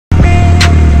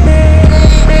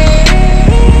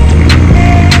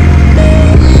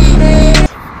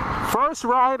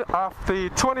first ride of the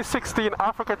 2016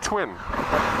 Africa Twin.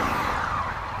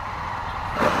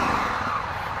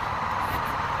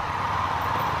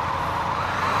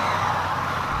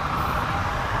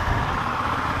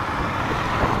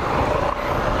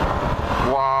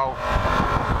 Wow.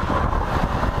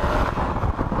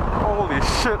 Holy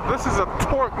shit, this is a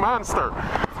torque monster.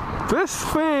 This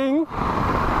thing...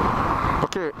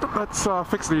 Okay, let's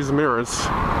fix these mirrors.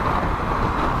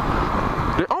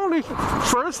 The only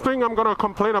first thing I'm going to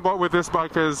complain about with this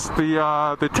bike is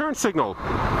the turn signal.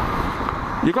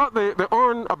 You got the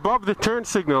horn above the turn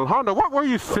signal. Honda, what were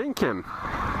you thinking?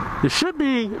 It should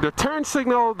be the turn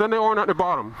signal, then the horn at the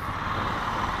bottom.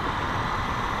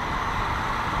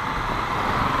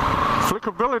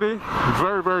 Flickability,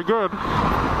 very, very good.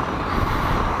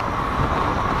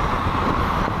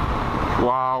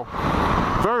 Wow.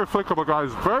 Very flickable,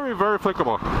 guys. Very, very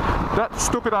flickable. That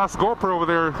stupid ass GoPro over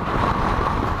there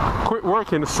quit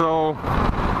working, so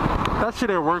that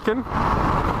shit ain't working.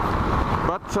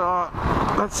 But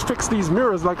let's fix these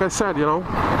mirrors, like I said, you know.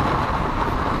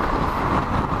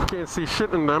 Can't see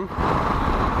shit in them.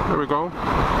 There we go.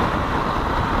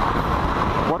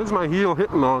 What is my heel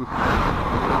hitting on?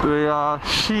 The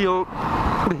shield,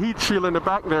 the heat shield in the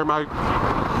back there. My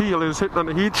heel is hitting on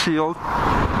the heat shield.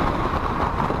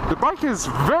 The bike is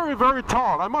very, very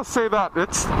tall. I must say that.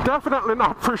 It's definitely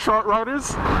not for short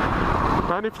riders.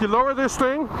 And if you lower this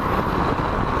thing,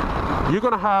 you're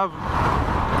going to have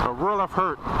a world of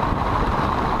hurt.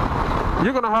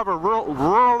 You're going to have a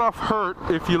world of hurt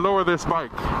if you lower this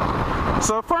bike.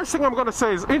 So first thing I'm going to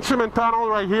say is instrument panel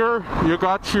right here. You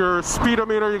got your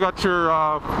speedometer, you got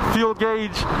your fuel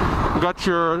gauge, you got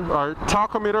your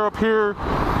tachometer up here,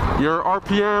 your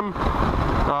RPM,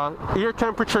 air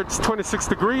temperature, it's 26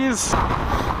 degrees.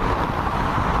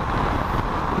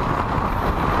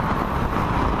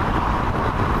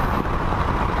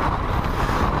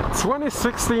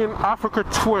 2016 Africa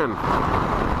Twin.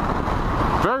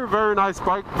 Very, very nice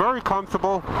bike, very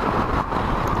comfortable.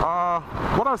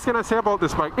 What else can I say about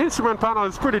this bike? Instrument panel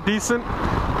is pretty decent.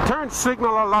 Turn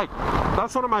signal I like.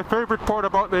 That's one of my favorite part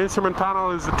about the instrument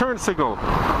panel is the turn signal.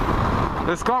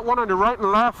 It's got one on the right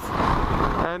and left,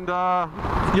 and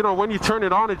you know, when you turn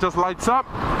it on, it just lights up,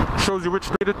 shows you which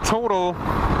way the total.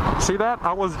 See that?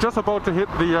 I was just about to hit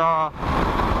the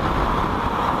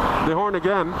horn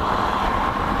again.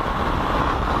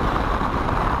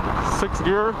 6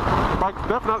 gear, bike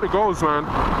definitely goes, man.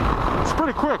 It's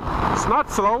pretty quick. It's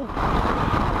not slow.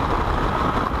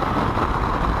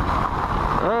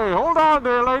 Hey, hold on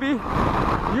there, lady.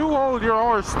 You hold your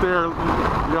horse there,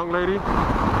 young lady.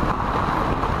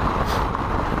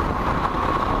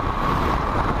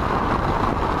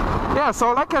 Yeah,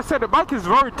 so like I said, the bike is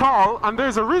very tall, and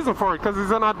there's a reason for it, because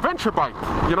it's an adventure bike,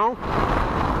 you know.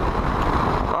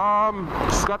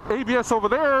 It's got ABS over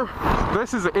there.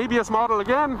 This is the ABS model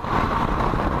again.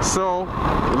 So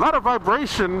a lot of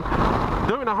vibration.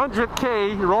 Doing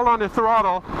 100K, you roll on the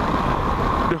throttle,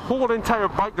 the whole entire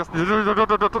bike just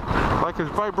like it's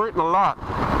vibrating a lot.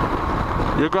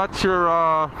 You got your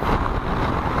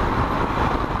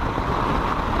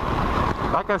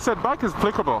like I said, bike is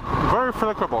flickable, very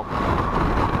flickable.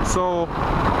 So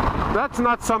that's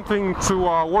not something to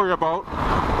worry about.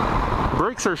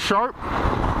 Brakes are sharp.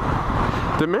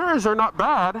 The mirrors are not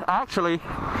bad, actually.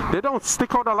 They don't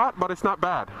stick out a lot, but it's not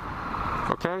bad.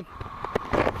 Okay?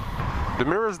 The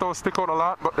mirrors don't stick out a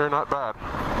lot, but they're not bad.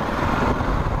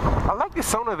 I like the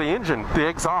sound of the engine, the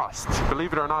exhaust.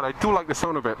 Believe it or not, I do like the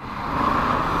sound of it.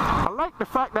 I like the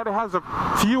fact that it has a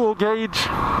fuel gauge.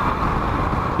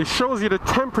 It shows you the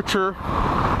temperature,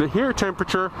 the air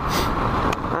temperature,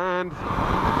 and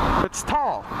it's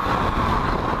tall.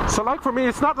 So like for me,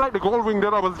 it's not like the Goldwing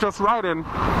that I was just riding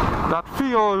that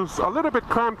feels a little bit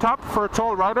cramped up for a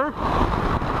tall rider.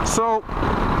 So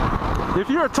if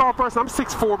you're a tall person, I'm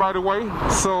 6'4" by the way,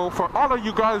 so for all of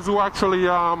you guys who actually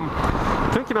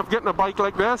thinking of getting a bike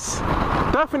like this,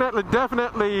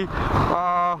 definitely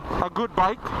a good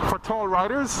bike for tall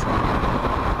riders.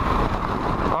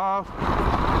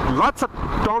 Lots of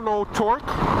download torque.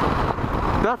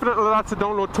 Definitely lots of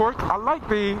download torque. I like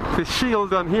the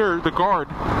shield on here, the guard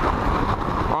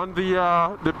on the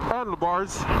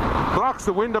handlebars. Blocks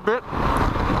the wind a bit.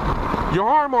 Your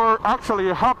arm are actually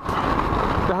up.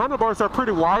 The handlebars are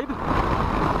pretty wide.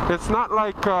 It's not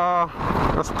like a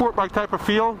sport bike type of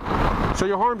feel. So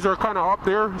your arms are kind of up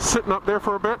there, sitting up there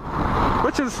for a bit,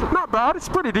 which is not bad. It's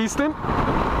pretty decent.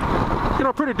 You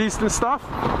know, pretty decent stuff.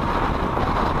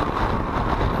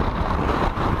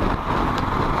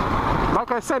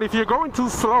 Like I said, if you're going too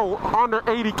slow under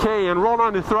 80K and roll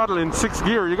on the throttle in 6th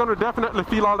gear, you're going to definitely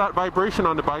feel all that vibration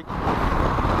on the bike.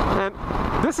 And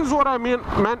This is what I meant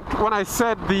when I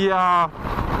said the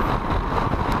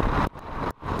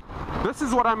this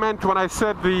is what I meant when I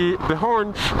said the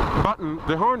orange button.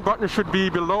 The horn button should be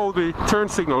below the turn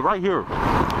signal, right here.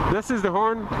 This is the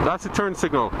horn, that's the turn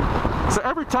signal. So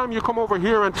every time you come over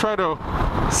here and try to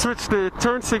switch the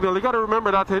turn signal, you got to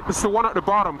remember that it's the one at the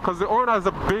bottom, because the horn has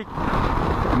a big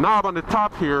knob on the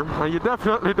top here, and you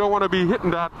definitely don't want to be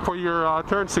hitting that for your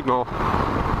turn signal.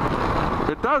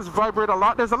 It does vibrate a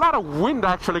lot. There's a lot of wind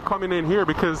actually coming in here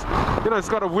because, you know, it's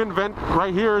got a wind vent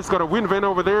right here, it's got a wind vent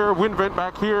over there, wind vent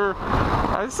back here.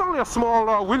 It's only a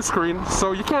small windscreen,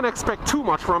 so you can't expect too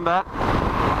much from that.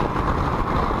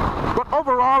 But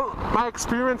overall, my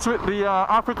experience with the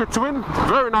Africa Twin,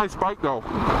 very nice bike though.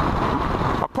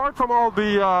 Apart from all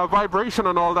the vibration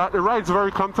and all that, the ride's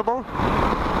very comfortable.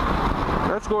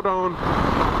 Let's go down.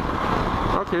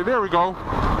 Okay, there we go.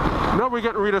 Now we're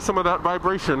getting rid of some of that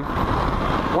vibration.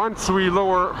 Once we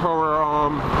lower our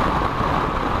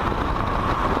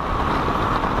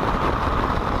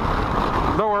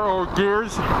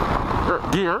gears,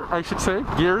 gear I should say,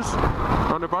 gears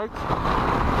on the bike.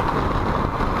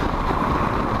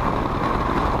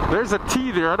 There's a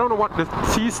T there. I don't know what the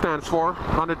T stands for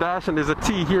on the dash, and there's a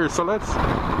T here. So let's.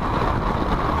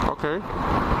 Okay.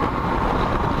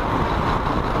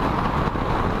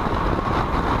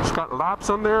 It's got laps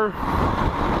on there.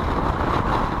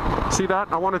 See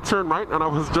that? I want to turn right, and I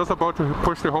was just about to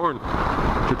push the horn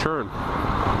to turn.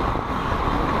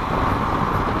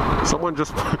 Someone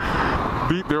just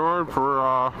beat their horn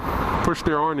for push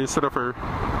their horn instead of a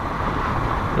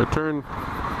turn.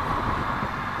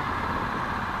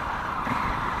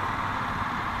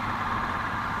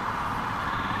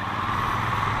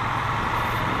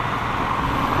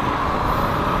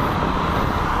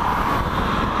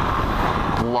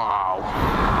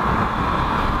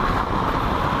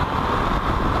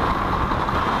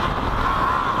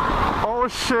 Oh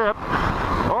shit!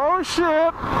 Oh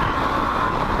shit!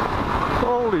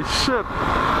 Holy shit!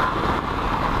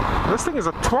 This thing is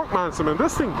a torque monster, man.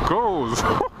 This thing goes.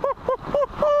 Woo!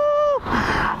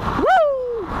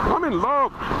 I'm in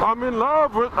love. I'm in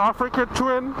love with Africa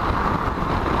Twin.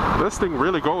 This thing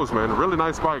really goes, man. Really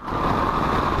nice bike.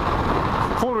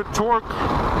 Full with torque.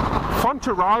 Fun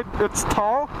to ride. It's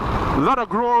tall. A lot of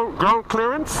ground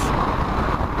clearance.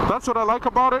 That's what I like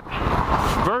about it.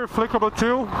 Very flickable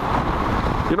too.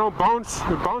 You know, it bounce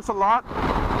a lot.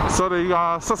 So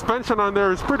the suspension on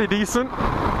there is pretty decent.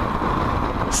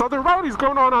 So the ride is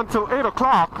going on until 8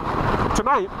 o'clock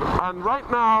tonight. And right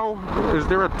now, is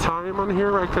there a time on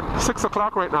here? 6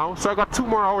 o'clock right now. So I got 2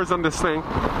 more hours on this thing.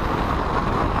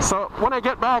 So when I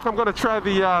get back, I'm going to try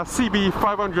the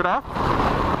CB500F.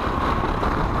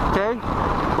 Okay?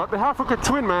 But the Africa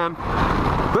Twin, man,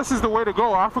 this is the way to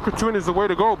go. Africa Twin is the way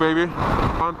to go, baby.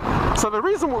 So the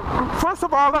reason, first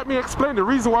of all, let me explain the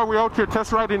reason why we're out here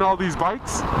test riding all these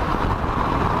bikes.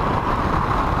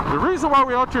 The reason why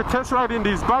we're out here test riding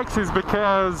these bikes is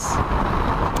because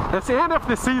it's the end of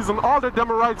the season, all the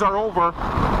demo rides are over.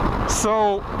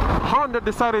 So Honda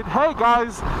decided, hey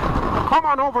guys, come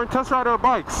on over and test ride our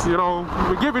bikes. You know,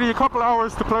 we give you a couple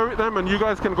hours to play with them and you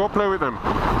guys can go play with them.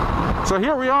 So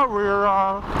here we are, we're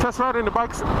test riding the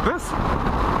bikes. This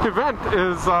event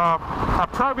is a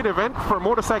private event for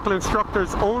motorcycle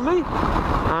instructors only,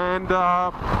 and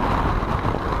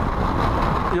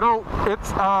you know,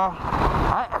 it's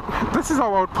this is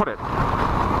how I would put it.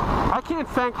 I can't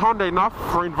thank Honda enough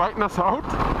for inviting us out,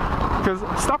 because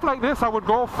stuff like this I would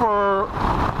go for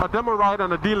a demo ride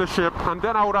on a dealership, and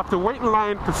then I would have to wait in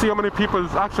line to see how many people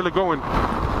is actually going.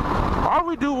 All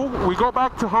we do, we go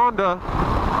back to Honda,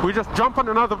 we just jump on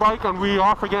another bike and we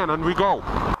off again and we go.